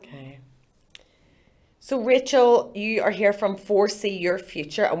So Rachel, you are here from Foresee Your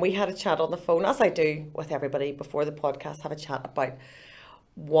Future, and we had a chat on the phone, as I do with everybody before the podcast, have a chat about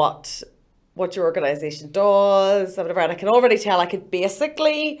what what your organisation does and whatever. And I can already tell I could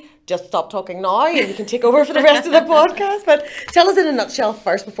basically just stop talking now and you can take over for the rest of the podcast. But tell us in a nutshell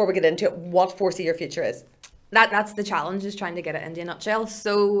first, before we get into it, what Foresee Your Future is. That's the challenge, is trying to get it into a nutshell.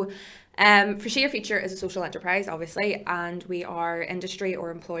 So Foresee Your Future is a social enterprise, obviously, and we are industry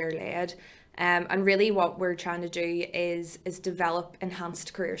or employer led. And really what we're trying to do is develop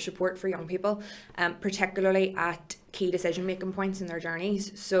enhanced career support for young people, particularly at key decision making points in their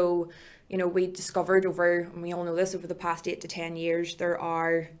journeys. So, we discovered and we all know this, over the past 8 to 10 years, there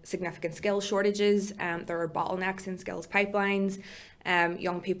are significant skills shortages, there are bottlenecks in skills pipelines.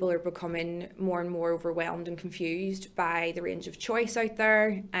 Young people are becoming more and more overwhelmed and confused by the range of choice out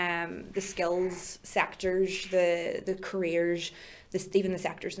there, the skills sectors, the careers, even the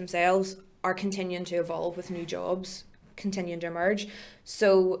sectors themselves are continuing to evolve with new jobs continuing to emerge.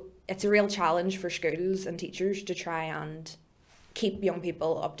 So it's a real challenge for schools and teachers to try and keep young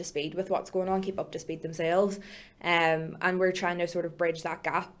people up to speed with what's going on, keep up to speed themselves. And we're trying to sort of bridge that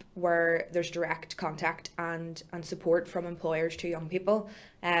gap where there's direct contact and support from employers to young people.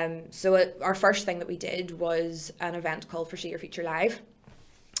 Our first thing that we did was an event called Foresee Your Future Live.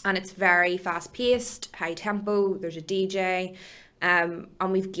 And it's very fast paced, high tempo, there's a DJ, and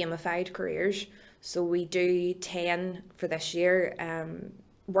we've gamified careers. So we do 10 for this year,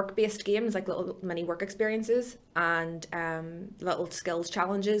 work-based games, like little mini work experiences, and little skills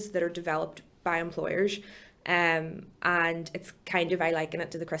challenges that are developed by employers. And it's kind of, I liken it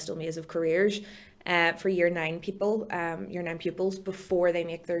to the crystal maze of careers for year 9 pupils before they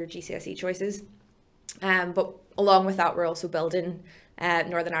make their GCSE choices. But along with that, we're also building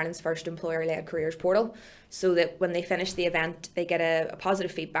Northern Ireland's first employer-led careers portal, so that when they finish the event, they get a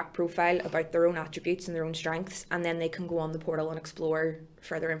positive feedback profile about their own attributes and their own strengths, and then they can go on the portal and explore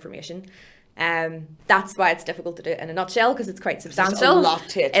further information. That's why it's difficult to do it in a nutshell, because it's quite substantial. There's a lot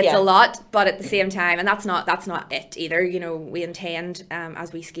to it. It's a lot, but at the same time, and that's not it either. We intend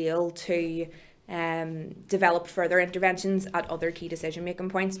as we scale to develop further interventions at other key decision making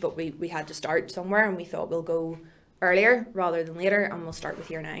points, but we had to start somewhere, and we thought we'll go earlier rather than later, and we'll start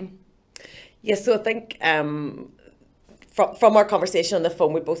with year 9. Yes, so I think from our conversation on the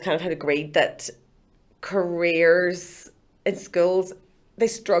phone, we both kind of had agreed that careers in schools, they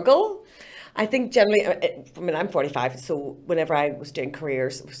struggle. I think generally, I'm 45, so whenever I was doing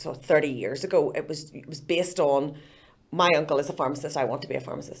careers, so 30 years ago, it was based on, my uncle is a pharmacist, I want to be a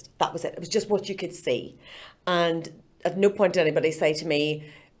pharmacist. That was it. It was just what you could see. And at no point did anybody say to me,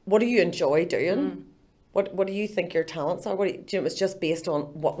 what do you enjoy doing? What do you think your talents are? It was just based on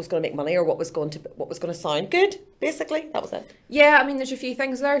what was going to make money, or what was going to sound good. Basically, that was it. Yeah, I mean, there's a few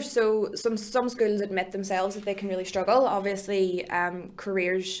things there. So some schools admit themselves that they can really struggle. Obviously,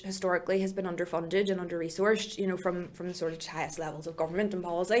 careers historically has been underfunded and under-resourced, from the sort of highest levels of government and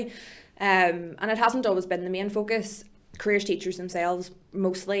policy, and it hasn't always been the main focus. Careers teachers themselves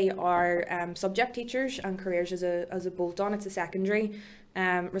mostly are subject teachers, and careers as a bolt-on. It's a secondary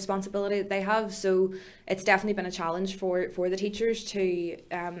responsibility that they have. So it's definitely been a challenge for the teachers to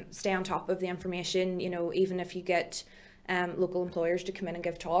stay on top of the information. Even if you get local employers to come in and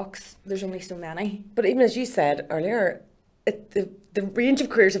give talks, there's only so many. But even as you said earlier, the range of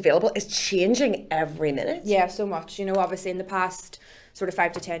careers available is changing every minute. Yeah, so much. Obviously in the past sort of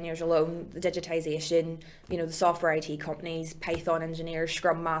 5 to 10 years alone, the digitization, the software IT companies, Python engineers,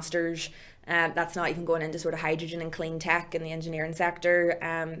 Scrum masters, that's not even going into sort of hydrogen and clean tech in the engineering sector.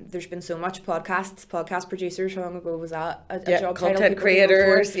 There's been so much podcast producers. How long ago was that a job title? Content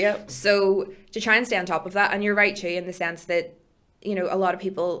creators, So to try and stay on top of that, and you're right too, in the sense that a lot of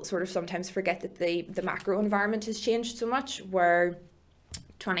people sort of sometimes forget that the macro environment has changed so much, where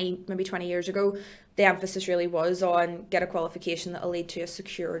 20 years ago, the emphasis really was on get a qualification that will lead to a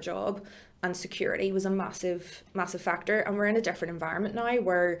secure job, and security was a massive factor. And we're in a different environment now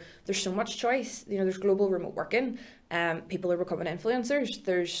where there's so much choice. There's global remote working, people are becoming influencers,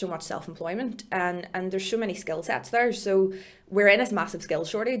 there's so much self-employment, and there's so many skill sets there. So we're in a massive skill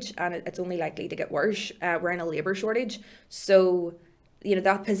shortage, and it's only likely to get worse. We're in a labour shortage. So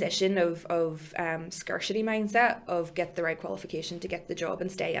that position of scarcity mindset of get the right qualification to get the job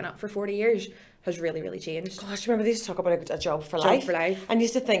and stay in it for 40 years, has really, really changed. Gosh, remember they used to talk about a job for Job life? for life. And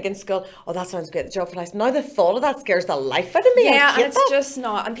used to think in school, oh, that sounds great, the job for life. Now the thought of that scares the life out of me. Yeah, I hate and it's that. just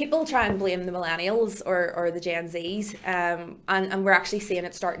not. And people try and blame the millennials or the Gen Zs, and we're actually seeing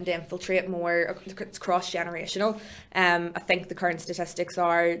it starting to infiltrate more. It's cross-generational. I think the current statistics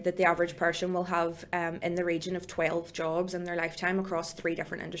are that the average person will have in the region of 12 jobs in their lifetime across 3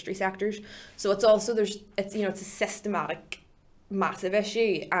 different industry sectors. So it's also, it's a systematic massive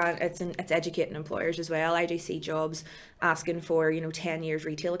issue, and it's educating employers as well. I do see jobs asking for 10 years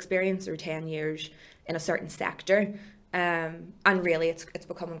retail experience or 10 years in a certain sector, and really it's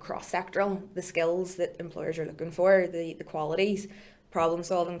becoming cross-sectoral. The skills that employers are looking for, the qualities, problem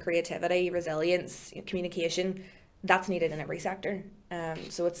solving, creativity, resilience, communication, that's needed in every sector.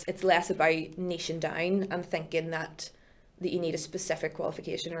 So it's less about niching down and thinking that you need a specific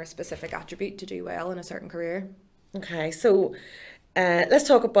qualification or a specific attribute to do well in a certain career. Okay, so let's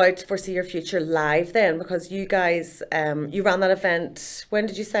talk about Foresee Your Future Live then, because you guys, you ran that event, when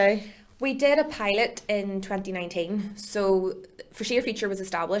did you say? We did a pilot in 2019. So Foresee Your Future was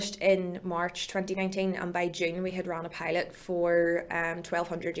established in March 2019, and by June we had run a pilot for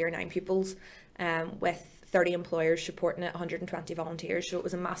 1,200 Year 9 pupils with 30 employers supporting it, 120 volunteers. So it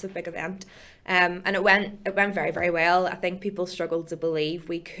was a massive big event, and it went very, very well. I think people struggled to believe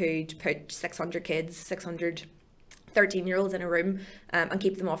we could put 600 kids, 600 13-year-olds in a room and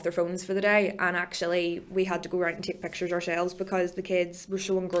keep them off their phones for the day. And actually we had to go around and take pictures ourselves because the kids were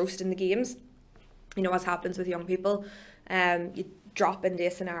so engrossed in the games. As happens with young people, you drop into a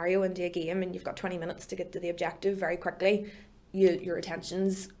scenario, into a game, and you've got 20 minutes to get to the objective very quickly. Your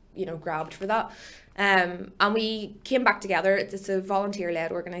attention's grabbed for that. And we came back together. It's a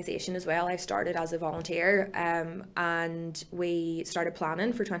volunteer-led organisation as well. I started as a volunteer, and we started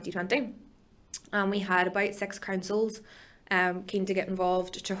planning for 2020. And we had about 6 councils keen to get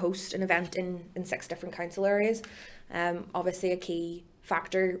involved to host an event in 6 different council areas. Obviously a key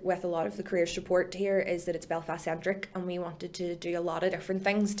factor with a lot of the career support here is that it's Belfast centric, and we wanted to do a lot of different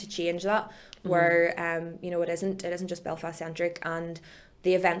things to change that, where it isn't just Belfast centric, and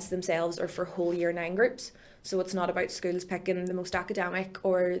the events themselves are for whole Year 9 groups. So it's not about schools picking the most academic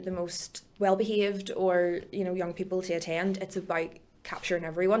or the most well behaved or young people to attend. It's about capturing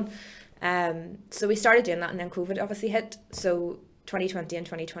everyone. So we started doing that, and then COVID obviously hit. So 2020 and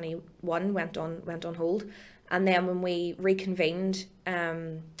 2021 went on hold. And then when we reconvened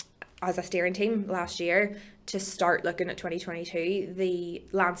as a steering team last year to start looking at 2022, the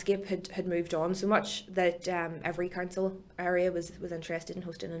landscape had moved on so much that every council area was interested in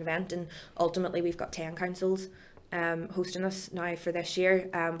hosting an event. And ultimately we've got 10 councils hosting us now for this year,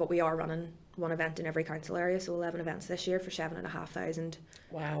 but we are running one event in every council area, so 11 events this year for 7,500.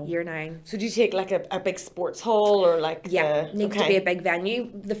 Wow. Year 9. So do you take like a big sports hall or like? Yeah, needs to be a big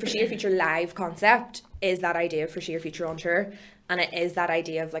venue. The Foresee Your Future Live concept is that idea of Foresee Your Future on tour, and it is that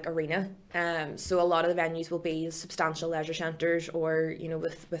idea of like arena. So a lot of the venues will be substantial leisure centres or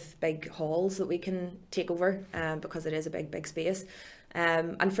with big halls that we can take over because it is a big space.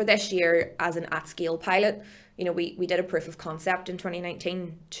 And for this year, as an at-scale pilot, we did a proof of concept in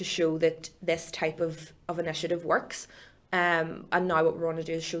 2019 to show that this type of initiative works. And now what we want to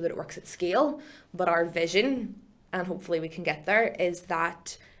do is show that it works at scale. But our vision, and hopefully we can get there, is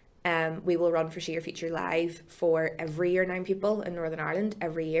that we will run Foresee Your Future Live for every Year 9 people in Northern Ireland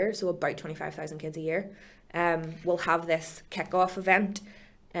every year, so about 25,000 kids a year. We'll have this kick-off event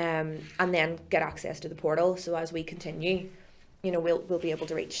and then get access to the portal. So as we continue, we'll be able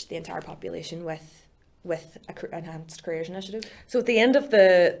to reach the entire population with a enhanced careers initiative. So at the end of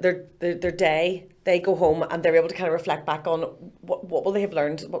their day, they go home and they're able to kind of reflect back on what will they have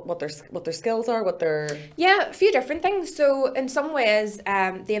learned, what their skills are, Yeah, a few different things. So in some ways,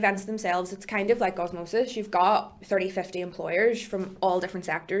 the events themselves, it's kind of like osmosis. You've got 30, 50 employers from all different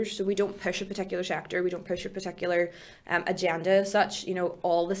sectors. So we don't push a particular sector. We don't push a particular agenda as such.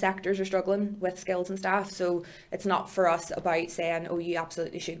 All the sectors are struggling with skills and staff. So it's not for us about saying, oh, you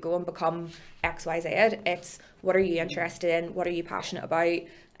absolutely should go and become X, Y, Z. It's what are you interested in? What are you passionate about?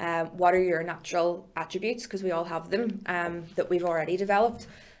 What are your natural attributes? Because we all have them that we've already developed.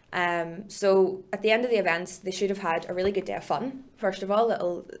 So at the end of the events, they should have had a really good day of fun. First of all,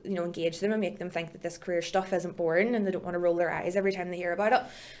 that'll engage them and make them think that this career stuff isn't boring and they don't want to roll their eyes every time they hear about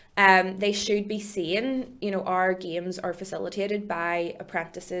it. They should be seeing, our games are facilitated by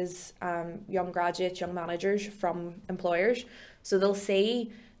apprentices, young graduates, young managers from employers. So they'll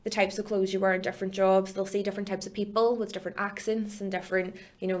see the types of clothes you wear in different jobs. They'll see different types of people with different accents and different,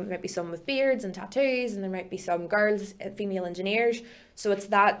 might be some with beards and tattoos, and there might be some girls, female engineers. So it's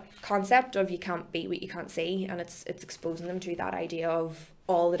that concept of you can't be what you can't see, and it's exposing them to that idea of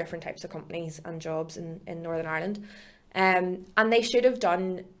all the different types of companies and jobs in Northern Ireland. And they should have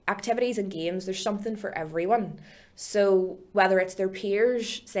done activities and games. There's something for everyone. So whether it's their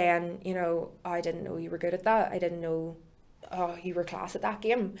peers saying, you know, oh, I didn't know you were good at that. I didn't know, oh, you were class at that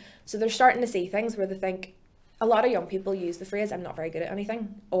game. So they're starting to see things where they think, a lot of young people use the phrase, I'm not very good at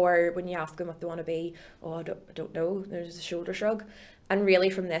anything. Or when you ask them what they want to be, oh, I don't know. There's a shoulder shrug. And really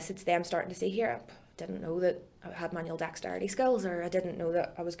from this, it's them starting to see here, I didn't know that I had manual dexterity skills, or I didn't know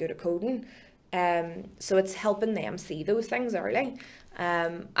that I was good at coding. So it's helping them see those things early.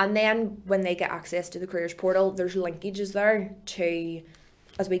 And then when they get access to the careers portal, there's linkages there to,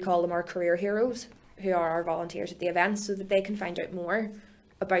 as we call them, our career heroes, who are our volunteers at the events, so that they can find out more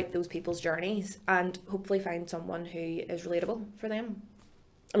about those people's journeys and hopefully find someone who is relatable for them.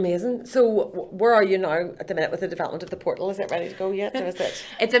 Amazing. So where are you now at the minute with the development of the portal? Is it ready to go yet, or is it?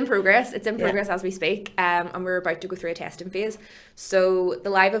 It's in progress. It's in progress as we speak, and we're about to go through a testing phase. So the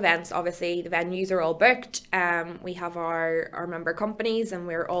live events, obviously, the venues are all booked. We have our member companies, and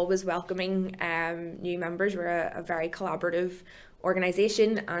we're always welcoming new members. We're a very collaborative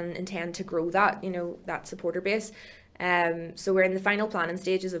organisation and intend to grow that, you know, that supporter base. So we're in the final planning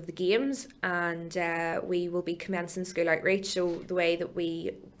stages of the games, and we will be commencing school outreach. So the way that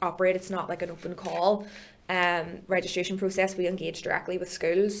we operate, it's not like an open call registration process. We engage directly with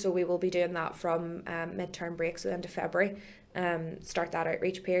schools, so we will be doing that from midterm break, so end of February, start that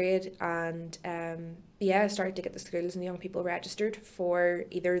outreach period, and start to get the schools and the young people registered for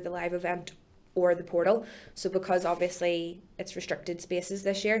either the live event or the portal. So because obviously it's restricted spaces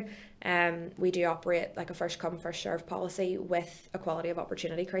this year, we do operate like a first come first serve policy with equality of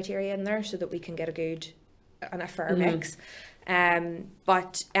opportunity criteria in there, so that we can get a good and a fair mix.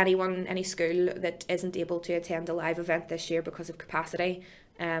 But any school that isn't able to attend a live event this year because of capacity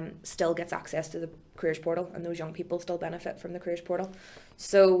still gets access to the careers portal, and those young people still benefit from the careers portal.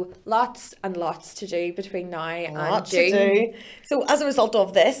 So lots and lots to do between now and June. So as a result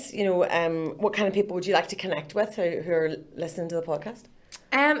of this, you know, what kind of people would you like to connect with who are listening to the podcast?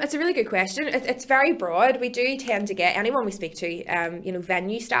 It's a really good question. It's very broad. We do tend to get anyone we speak to,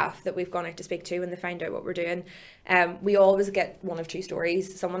 venue staff that we've gone out to speak to when they find out what we're doing. We always get one of two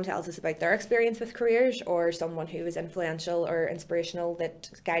stories. Someone tells us about their experience with careers, or someone who was influential or inspirational that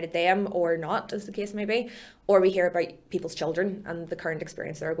guided them or not, as the case may be. Or we hear about people's children and the current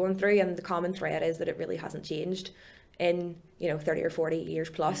experience they're going through. And the common thread is that it really hasn't changed in 30 or 40 years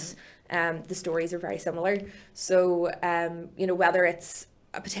plus. The stories are very similar. So, whether it's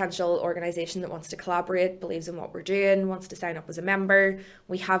a potential organisation that wants to collaborate, believes in what we're doing, wants to sign up as a member.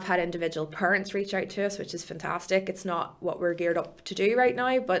 We have had individual parents reach out to us, which is fantastic. It's not what we're geared up to do right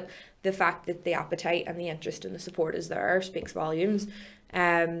now, but the fact that the appetite and the interest and the support is there speaks volumes.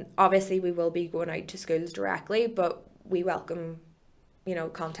 Obviously, we will be going out to schools directly, but we welcome,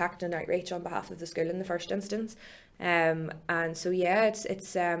 contact and outreach on behalf of the school in the first instance. And so,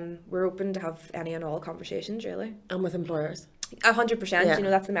 it's we're open to have any and all conversations, really. And with employers? 100%. Yeah.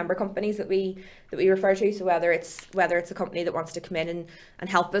 That's the member companies that we refer to. So whether it's a company that wants to come in and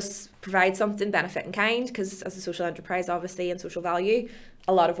help us provide something, benefit in kind, because as a social enterprise, obviously, and social value,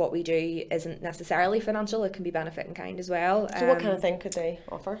 a lot of what we do isn't necessarily financial. It can be benefit in kind as well. So what kind of thing could they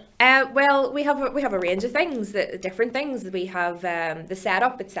offer? Well, we have a range of things, different things. We have the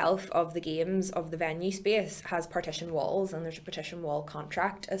setup itself of the games, of the venue space, has partition walls, and there's a partition wall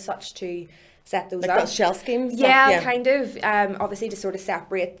contract as such to set those like up. Like shell schemes? Yeah, kind of. Obviously to sort of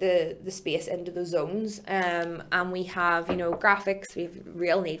separate the space into the zones. And we have, graphics. We have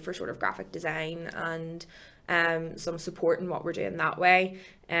real need for sort of graphic design and some support in what we're doing that way.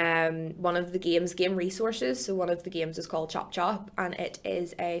 One of the game resources, so one of the games is called Chop Chop, and it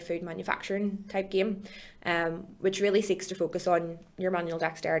is a food manufacturing type game, which really seeks to focus on your manual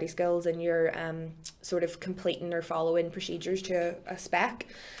dexterity skills and your sort of completing or following procedures to a spec.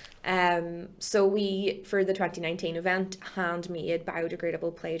 So we, for the 2019 event, handmade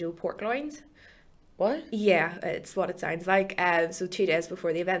biodegradable Play-Doh pork loins. What? Yeah, it's what it sounds like. So 2 days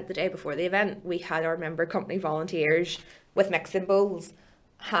before the event, the day before the event, we had our member company volunteers with mixing bowls,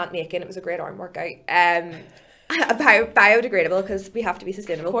 hand making. It was a great arm workout. Biodegradable, because we have to be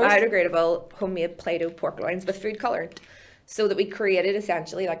sustainable. Biodegradable homemade Play-Doh pork loins with food colorant, so that we created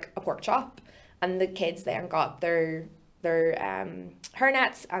essentially like a pork chop, and the kids then got their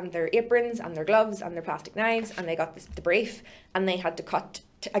hairnets and their aprons and their gloves and their plastic knives, and they got the brief, and they had to cut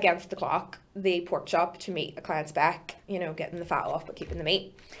against the clock the pork chop to meet a client spec, getting the fat off but keeping the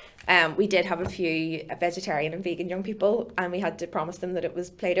meat. We did have a few vegetarian and vegan young people, and we had to promise them that it was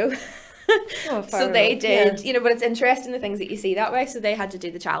Play-Doh. So they did, but it's interesting the things that you see that way. So they had to do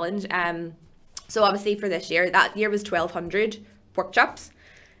the challenge. So obviously for this year, that year was 1,200 pork chops.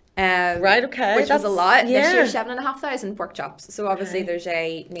 Right, okay. Which was a lot. Yeah. This year, 7,500 pork chops. So obviously Okay. there's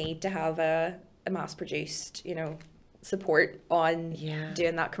a need to have a mass-produced, support on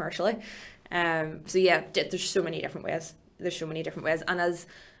doing that commercially. So yeah, there's so many different ways. And as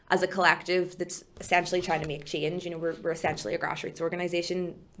a collective that's essentially trying to make change, we're essentially a grassroots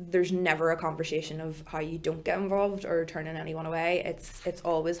organisation. There's never a conversation of how you don't get involved or turning anyone away. It's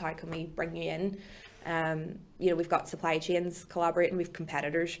always how can we bring you in. We've got supply chains collaborating, we've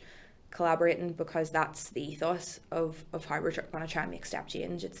competitors collaborating, because that's the ethos of how we're going to try and make step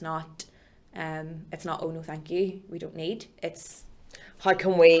change. It's not oh no thank you, we don't need. It's how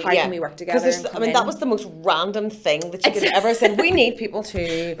can we work together? Because that was the most random thing that you could ever say. We need people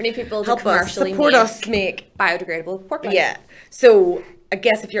to help us, support us make biodegradable pork rinds. Yeah. So I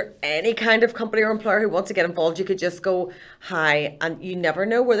guess if you're any kind of company or employer who wants to get involved, you could just go, hi, and you never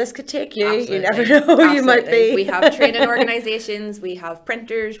know where this could take you. Absolutely. You never know who you might be. We have training organisations, we have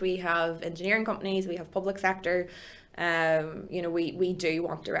printers, we have engineering companies, we have public sector. We do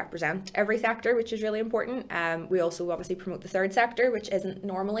want to represent every sector, which is really important. We also obviously promote the third sector, which isn't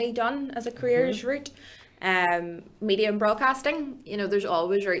normally done as a careers route. Media and broadcasting, there's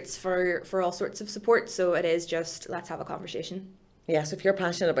always routes for all sorts of support. So it is just, let's have a conversation. Yeah, so if you're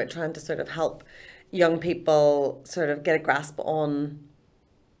passionate about trying to sort of help young people sort of get a grasp on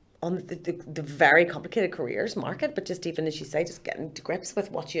the very complicated careers market, but just even as you say, just getting to grips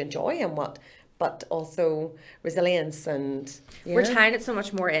with what you enjoy and but also resilience and we're tying it so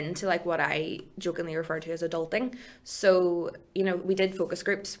much more into like what I jokingly refer to as adulting. So, we did focus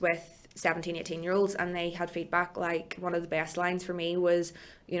groups with 17, 18-year-olds, and they had feedback. Like, one of the best lines for me was,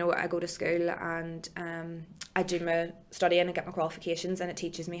 I go to school and I do my studying and get my qualifications, and it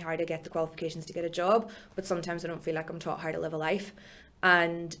teaches me how to get the qualifications to get a job, but sometimes I don't feel like I'm taught how to live a life.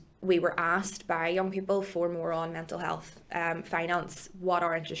 And we were asked by young people for more on mental health, finance, what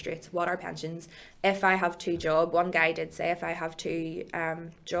are interest rates, what are pensions. If I have two jobs, one guy did say, if I have two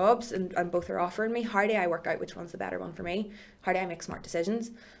jobs and both are offering me, how do I work out which one's the better one for me? How do I make smart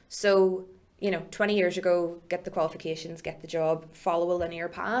decisions? So, 20 years ago, get the qualifications, get the job, follow a linear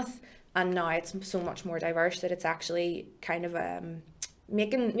path. And now it's so much more diverse that it's actually kind of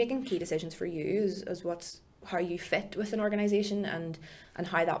making key decisions for you as how you fit with an organisation and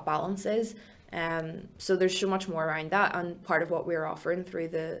how that balance is. So there's so much more around that, and part of what we're offering through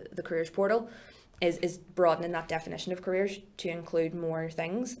the careers portal is broadening that definition of careers to include more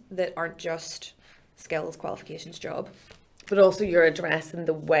things that aren't just skills, qualifications, job. But also you're addressing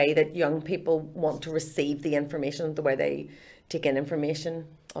the way that young people want to receive the information, the way they take in information.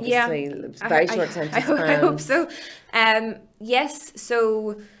 Obviously, it's very short attention spans. I hope so. Yes,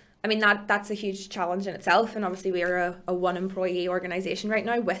 so that's a huge challenge in itself, and obviously we are a one employee organisation right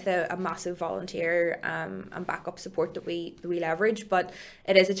now with a massive volunteer and backup support that we leverage, but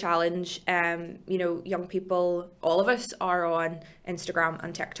it is a challenge. Young people, all of us are on Instagram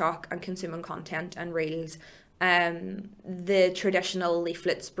and TikTok and consuming content and reels. The traditional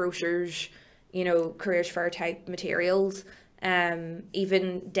leaflets, brochures, careers fair type materials,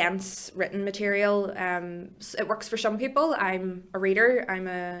 even dense written material. It works for some people. I'm a reader. I'm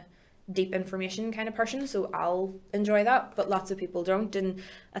a deep information kind of person, so I'll enjoy that, but lots of people don't. And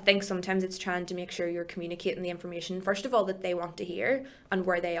I think sometimes it's trying to make sure you're communicating the information, first of all, that they want to hear and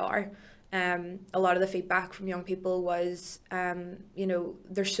where they are. A lot of the feedback from young people was,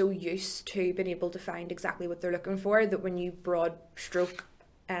 they're so used to being able to find exactly what they're looking for that when you broad stroke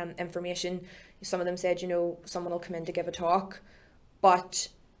information, some of them said, someone will come in to give a talk, but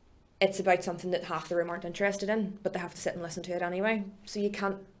it's about something that half the room aren't interested in, but they have to sit and listen to it anyway. So you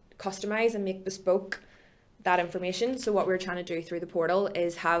can't customize and make bespoke that information. So what we're trying to do through the portal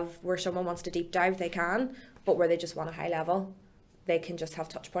is have where someone wants to deep dive, they can, but where they just want a high level, they can just have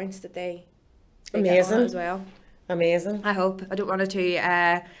touch points that they get on as well. Amazing. I hope. I don't want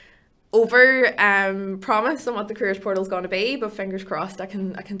to over promise on what the careers portal is going to be, but fingers crossed I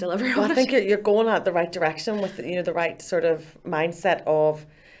can deliver on it. I think you're going at the right direction with the right sort of mindset of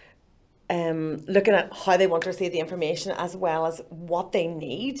looking at how they want to receive the information as well as what they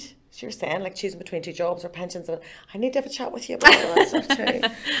need. So you're saying, like, choosing between two jobs or pensions. I need to have a chat with you about all that stuff too.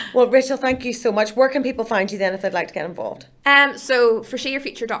 Well, Rachel, thank you so much. Where can people find you then if they'd like to get involved? So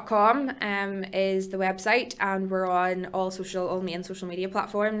forsheyourfuture.com is the website, and we're on all main social media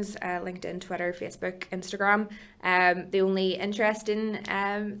platforms, LinkedIn, Twitter, Facebook, Instagram. The only interesting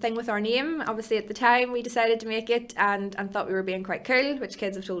thing with our name, obviously at the time we decided to make it and thought we were being quite cool, which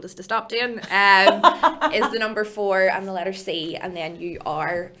kids have told us to stop doing, is the number 4 and the letter C and then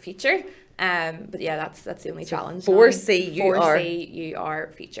UR future. But yeah, that's the only challenge. 4C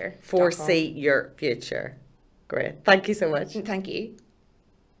future. 4C your future. Great. Thank you so much. Thank you.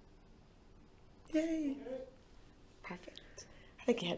 Yay. Perfect. I think you hit